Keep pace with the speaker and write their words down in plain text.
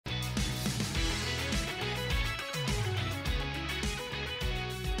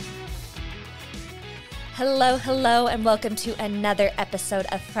Hello, hello, and welcome to another episode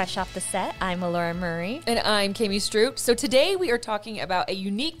of Fresh Off the Set. I'm Laura Murray. And I'm Kami Stroop. So today we are talking about a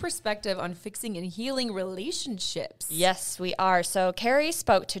unique perspective on fixing and healing relationships. Yes, we are. So Kari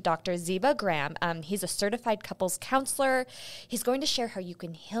spoke to Dr. Ziba Graham. He's a certified couples counselor. He's going to share how you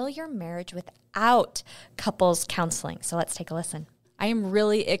can heal your marriage without couples counseling. So let's take a listen. I am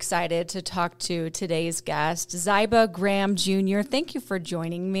really excited to talk to today's guest, Ziba Graham Jr. Thank you for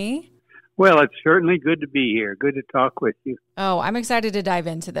joining me. Well, it's certainly good to be here. Good to talk with you. Oh, I'm excited to dive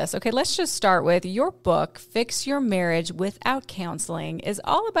into this. Okay, let's just start with your book, Fix Your Marriage Without Counseling, is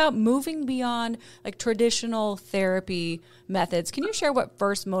all about moving beyond like traditional therapy methods. Can you share what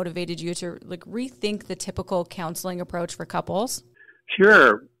first motivated you to rethink the typical counseling approach for couples?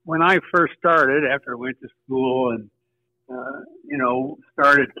 Sure. When I first started, after I went to school and,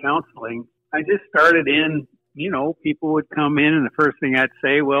 started counseling, I just started in, people would come in and the first thing I'd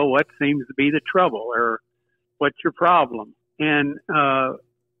say, well, what seems to be the trouble or what's your problem? And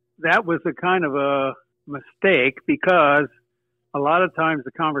that was a kind of a mistake because a lot of times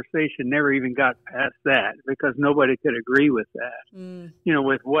the conversation never even got past that because nobody could agree with that,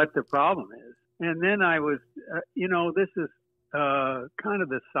 with what the problem is. And then I was, this is kind of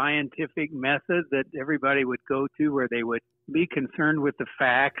the scientific method that everybody would go to where they would be concerned with the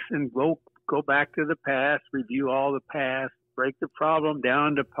facts and go back to the past, review all the past, break the problem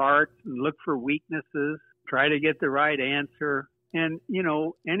down to parts and look for weaknesses, try to get the right answer. And,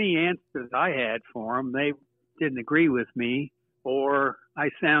 any answers I had for them, they didn't agree with me or I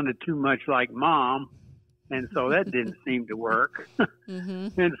sounded too much like mom. And so that didn't seem to work.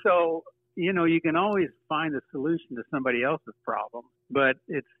 And so, you can always find a solution to somebody else's problem, but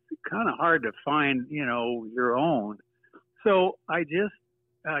it's kind of hard to find, your own. So I just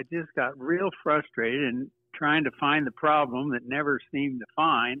got real frustrated in trying to find the problem that never seemed to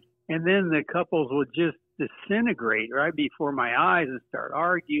find. And then the couples would just disintegrate right before my eyes and start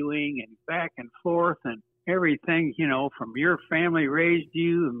arguing and back and forth and everything, from your family raised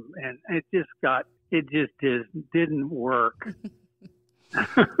you. And it just didn't work.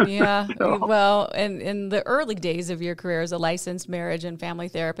 Yeah. Well, and in the early days of your career as a licensed marriage and family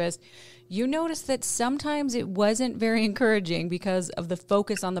therapist, you noticed that sometimes it wasn't very encouraging because of the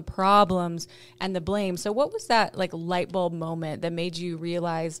focus on the problems and the blame. So what was that light bulb moment that made you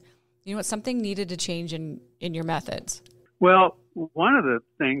realize, something needed to change in your methods? Well, one of the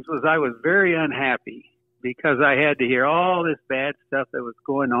things was I was very unhappy because I had to hear all this bad stuff that was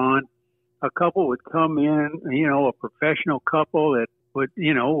going on. A couple would come in, a professional couple that was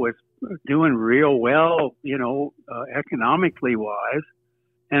doing real well, economically wise.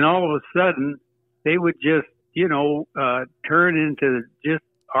 And all of a sudden they would just, turn into just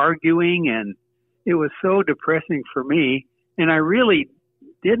arguing. And it was so depressing for me. And I really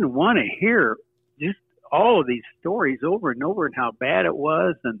didn't want to hear just all of these stories over and over and how bad it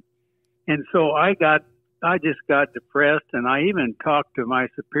was. And so I just got depressed. And I even talked to my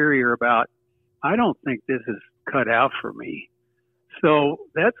superior about, I don't think this is cut out for me. So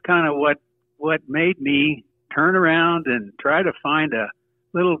that's kind of what made me turn around and try to find a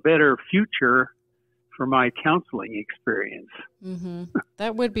little better future for my counseling experience. Mm-hmm.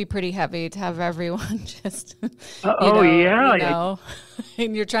 That would be pretty heavy to have everyone just, and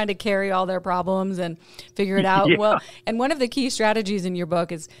you're trying to carry all their problems and figure it out. Yeah. Well, and one of the key strategies in your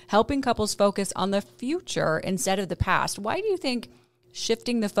book is helping couples focus on the future instead of the past. Why do you think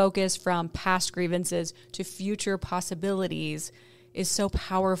shifting the focus from past grievances to future possibilities is so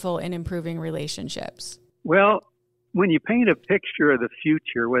powerful in improving relationships? Well, when you paint a picture of the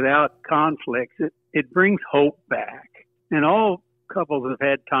future without conflicts, it brings hope back. And all couples have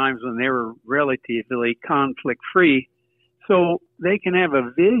had times when they were relatively conflict-free, so they can have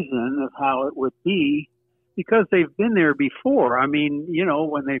a vision of how it would be because they've been there before. I mean,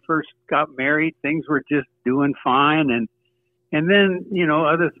 when they first got married, things were just doing fine, and then,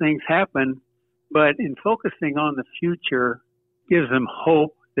 other things happen. But in focusing on the future gives them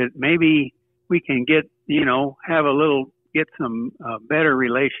hope that maybe we can get some better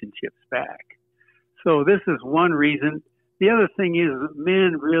relationships back. So this is one reason. The other thing is that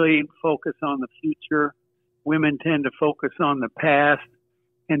men really focus on the future. Women tend to focus on the past.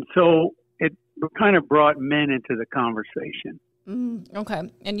 And so it kind of brought men into the conversation.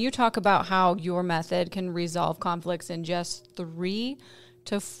 Okay. And you talk about how your method can resolve conflicts in just 3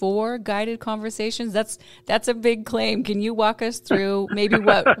 to 4 guided conversations. That's a big claim. Can you walk us through maybe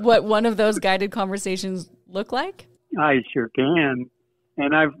what one of those guided conversations look like? I sure can.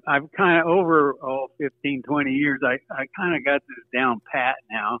 And I've kind of over 15, 20 years, I kind of got this down pat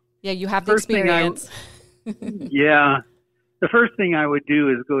now. Yeah, you have the experience. Yeah. the first thing I would do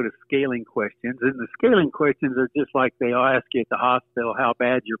is go to scaling questions. And the scaling questions are just like they all ask you at the hospital, how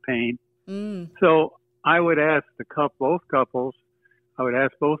bad your pain. So I would ask both couples, I would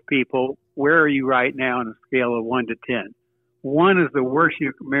ask both people, where are you right now on a scale of 1 to 10? 1 is the worst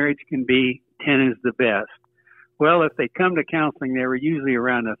your marriage can be. 10 is the best. Well, if they come to counseling, they were usually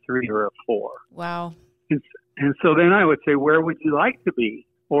around a 3 or a 4. Wow. And so then I would say, where would you like to be?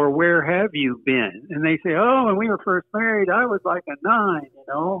 Or where have you been? And they say, oh, when we were first married, I was like a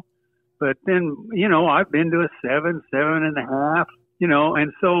 9, But then, I've been to a 7, 7.5,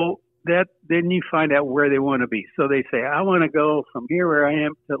 and so then you find out where they want to be. So they say, I want to go from here where I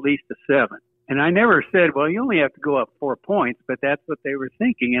am to at least a 7. And I never said, well, you only have to go up 4 points, but that's what they were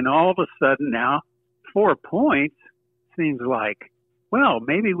thinking. And all of a sudden now, 4 points seems like, well,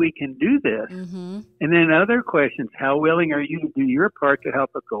 maybe we can do this. Mm-hmm. And then other questions, how willing are you to do your part to help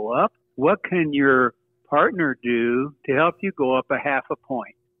it go up? What can your partner do to help you go up a half a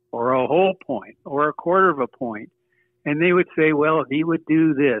point or a whole point or a quarter of a point? And they would say, well, if he would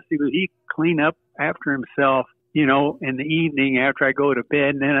do this, he'd clean up after himself, in the evening after I go to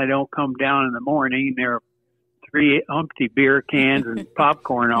bed, and then I don't come down in the morning, and there are 3 empty beer cans and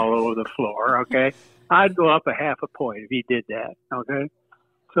popcorn all over the floor, okay? I'd go up a half a point if he did that, okay?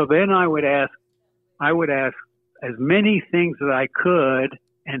 So then I would ask as many things as I could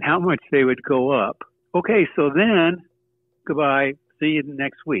and how much they would go up. Okay, so then, goodbye, see you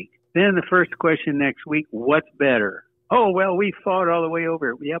next week. Then the first question next week, what's better? Oh, well, we fought all the way over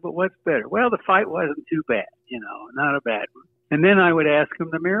it. Yeah, but what's better? Well, the fight wasn't too bad, not a bad one. And then I would ask them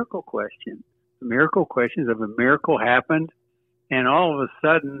the miracle question. The miracle question is, if a miracle happened and all of a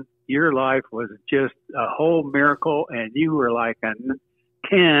sudden your life was just a whole miracle and you were like a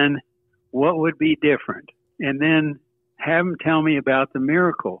 10, what would be different? And then have them tell me about the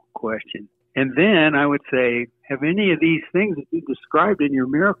miracle question. And then I would say, have any of these things that you described in your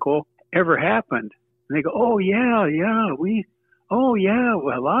miracle ever happened? And they go, well, a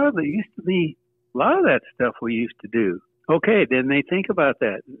lot of that stuff we used to do. Okay, then they think about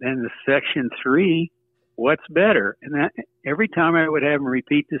that. And the section 3, what's better? And that, every time I would have them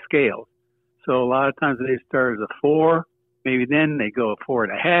repeat the scales. So a lot of times they start as a 4, maybe then they go a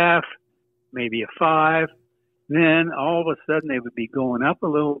 4.5, maybe a 5. Then all of a sudden they would be going up a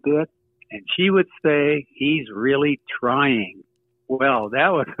little bit, and she would say, he's really trying. Well,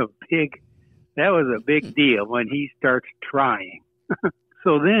 that was a big deal when he starts trying.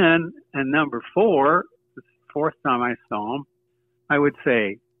 So then, and number 4, the 4th time I saw him, I would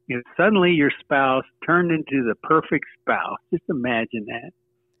say, if suddenly your spouse turned into the perfect spouse, just imagine that.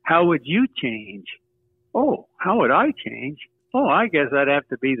 How would you change? Oh, how would I change? Oh, I guess I'd have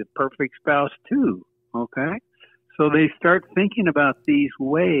to be the perfect spouse too. Okay? So they start thinking about these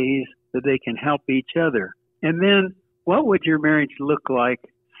ways that they can help each other. And then, what would your marriage look like,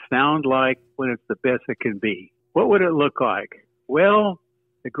 sound like, when it's the best it can be? What would it look like? Well,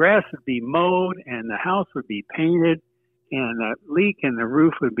 the grass would be mowed and the house would be painted and the leak in the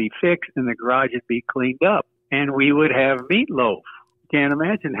roof would be fixed and the garage would be cleaned up. And we would have meatloaf. Can't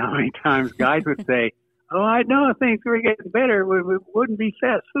imagine how many times guys would say, oh, I know things were getting better. It wouldn't be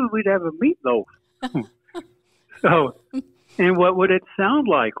fast food. We'd have a meatloaf. So, and what would it sound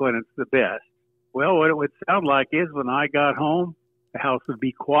like when it's the best? Well, what it would sound like is when I got home, the house would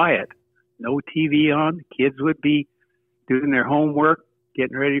be quiet. No TV on. Kids would be doing their homework,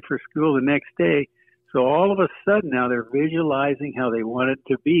 getting ready for school the next day. So all of a sudden now they're visualizing how they want it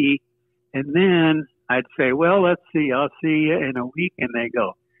to be. And then I'd say, well, let's see. I'll see you in a week. And they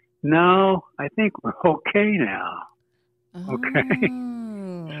go, no, I think we're okay now. Okay.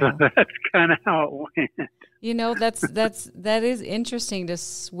 So that's kind of how it went. That is interesting to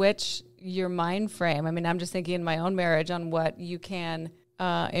switch your mind frame. I mean, I'm just thinking in my own marriage on what you can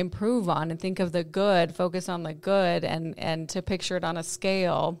improve on and think of the good, focus on the good, and to picture it on a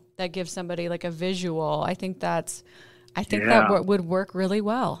scale that gives somebody like a visual. I think that would work really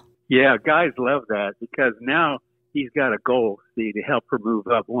well. Yeah, guys love that because now he's got a goal, see, to help her move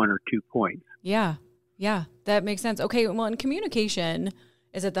up 1 or 2 points. Yeah, that makes sense. Okay, well, in communication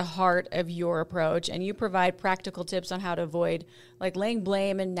is at the heart of your approach, and you provide practical tips on how to avoid like laying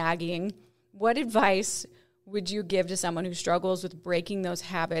blame and nagging. What advice would you give to someone who struggles with breaking those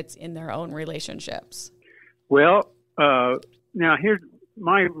habits in their own relationships? Well, now here's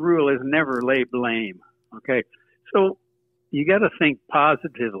my rule is never lay blame. Okay. So you got to think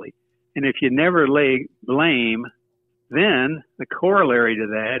positively. And if you never lay blame, then the corollary to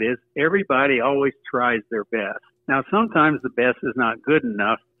that is everybody always tries their best. Now, sometimes the best is not good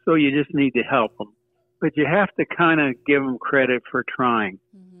enough, so you just need to help them. But you have to kind of give them credit for trying.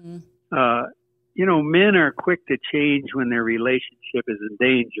 Mm-hmm. men are quick to change when their relationship is in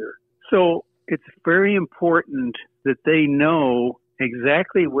danger. So it's very important that they know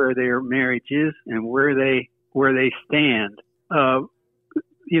exactly where their marriage is and where they stand. So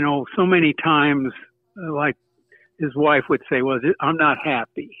many times, like his wife would say, well, I'm not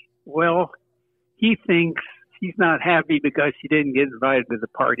happy. Well, he thinks she's not happy because she didn't get invited to the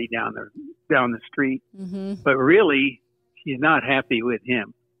party down the street. Mm-hmm. But really, she's not happy with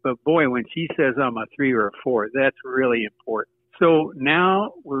him. But boy, when she says I'm a 3 or a 4, that's really important. So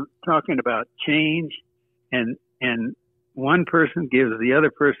now we're talking about change, and one person gives the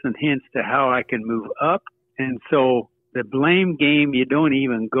other person hints to how I can move up. And so the blame game, you don't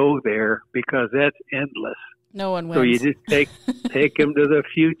even go there because that's endless. No one wins. So you just take them to the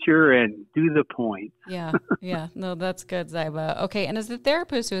future and do the point. Yeah. No, that's good, Ziba. Okay, and as the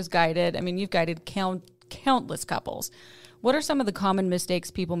therapist who has guided, you've guided countless couples. What are some of the common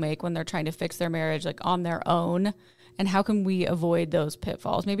mistakes people make when they're trying to fix their marriage, like on their own? And how can we avoid those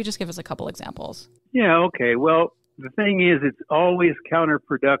pitfalls? Maybe just give us a couple examples. Yeah, okay. Well, the thing is, it's always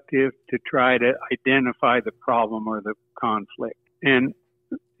counterproductive to try to identify the problem or the conflict. And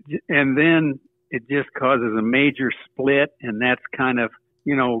then it just causes a major split, and that's kind of,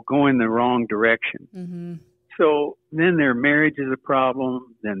 going the wrong direction. Mm-hmm. So then their marriage is a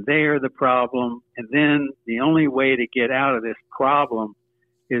problem, then they are the problem, and then the only way to get out of this problem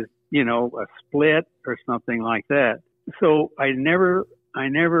is, a split or something like that. So you never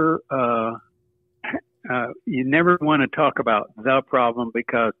want to talk about the problem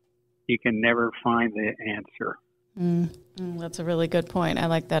because you can never find the answer. That's a really good point. I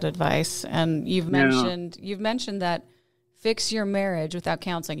like that advice. And you've mentioned that Fix Your Marriage Without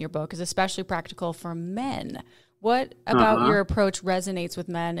Counseling, your book, is especially practical for men. What about your approach resonates with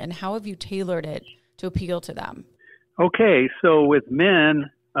men, and how have you tailored it to appeal to them? Okay, so with men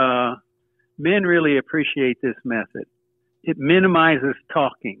really appreciate this method. It minimizes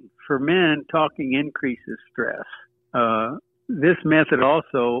talking. For men, talking increases stress. This method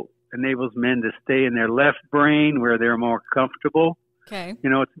also enables men to stay in their left brain where they're more comfortable. Okay.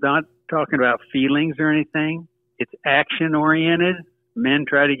 It's not talking about feelings or anything. It's action-oriented. Men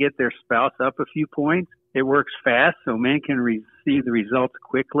try to get their spouse up a few points. It works fast, so men can receive the results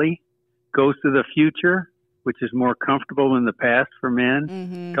quickly. Goes to the future, which is more comfortable than the past for men.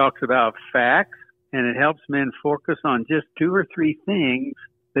 Mm-hmm. Talks about facts, and it helps men focus on just 2 or 3 things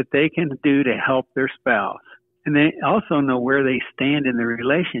that they can do to help their spouse. And they also know where they stand in the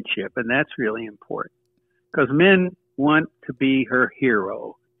relationship, and that's really important. Because men want to be her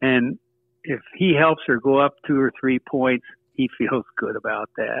hero, and if he helps her go up 2 or 3 points, he feels good about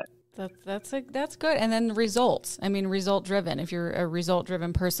that. That's good. And then the results. Result driven. If you're a result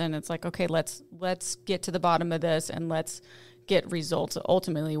driven person, it's like, okay, let's get to the bottom of this and let's get results.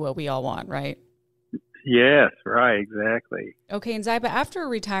 Ultimately, what we all want, right? Yes, right, exactly. Okay, and Ziba, after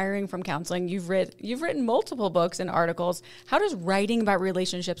retiring from counseling, you've written multiple books and articles. How does writing about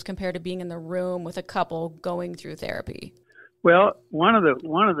relationships compare to being in the room with a couple going through therapy? Well, one of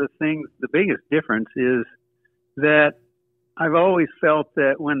the things, the biggest difference is that I've always felt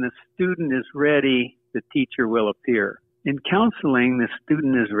that when the student is ready, the teacher will appear. In counseling, the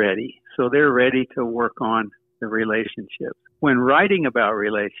student is ready, so they're ready to work on the relationship. When writing about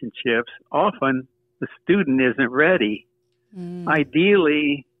relationships, often the student isn't ready.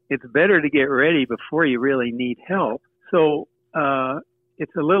 Ideally, it's better to get ready before you really need help. So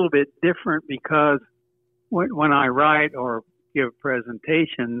it's a little bit different because when I write or give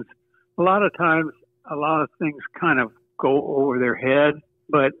presentations, a lot of times a lot of things kind of go over their head.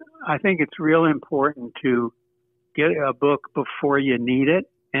 But I think it's real important to get a book before you need it,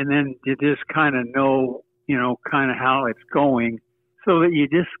 and then you just kind of know, kind of how it's going so that you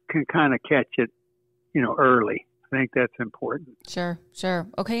just can kind of catch it early. I think that's important. Sure.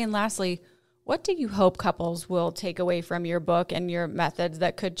 Okay, and lastly, what do you hope couples will take away from your book and your methods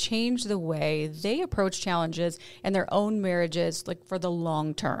that could change the way they approach challenges in their own marriages, like for the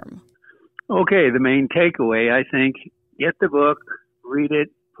long term? Okay, the main takeaway, I think, get the book, read it,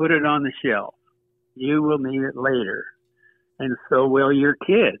 put it on the shelf. You will need it later. And so will your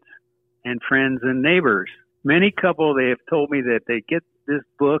kids and friends and neighbors. Many couples, they have told me that they get this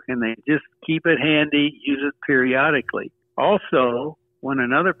book and they just keep it handy, use it periodically. Also, when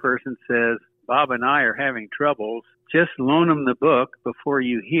another person says, Bob and I are having troubles, just loan them the book before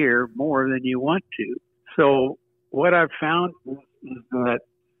you hear more than you want to. So what I've found is that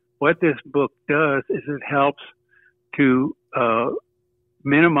what this book does is it helps to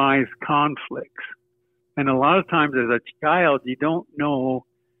minimize conflicts. And a lot of times as a child, you don't know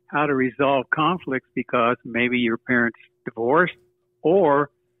how to resolve conflicts because maybe your parents divorced or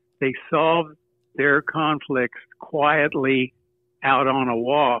they solved their conflicts quietly out on a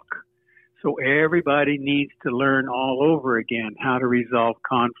walk. So everybody needs to learn all over again how to resolve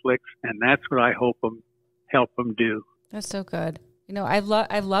conflicts, and that's what I help them do. That's so good. I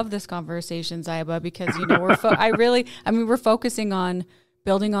love this conversation, Ziba, because we're focusing on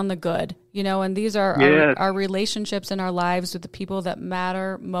building on the good, and these are our relationships in our lives with the people that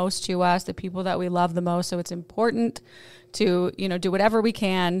matter most to us, the people that we love the most. So it's important to, do whatever we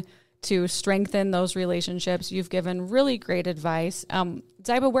can to strengthen those relationships. You've given really great advice.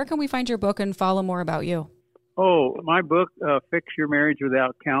 Ziba, where can we find your book and follow more about you? Oh, my book, Fix Your Marriage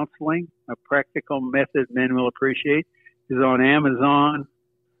Without Counseling, A Practical Method Men Will Appreciate, is on Amazon.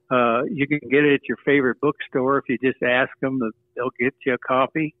 You can get it at your favorite bookstore. If you just ask them, they'll get you a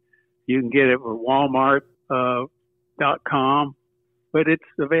copy. You can get it at Walmart.com, but it's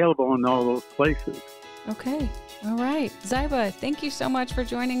available in all those places. Okay. All right. Ziba, thank you so much for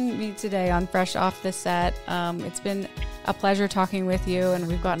joining me today on Fresh Off the Set. It's been a pleasure talking with you, and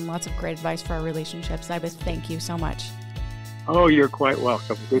we've gotten lots of great advice for our relationships. Ziba, thank you so much. Oh, you're quite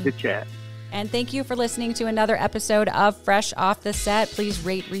welcome. Good to chat. And thank you for listening to another episode of Fresh Off the Set. Please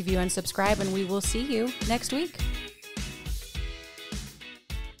rate, review, and subscribe, and we will see you next week.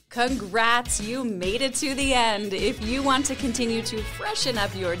 Congrats, you made it to the end. If you want to continue to freshen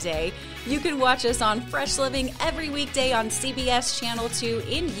up your day, you can watch us on Fresh Living every weekday on CBS Channel 2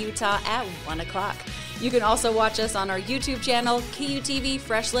 in Utah at 1 o'clock. You can also watch us on our YouTube channel, KUTV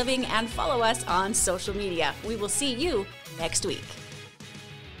Fresh Living, and follow us on social media. We will see you next week.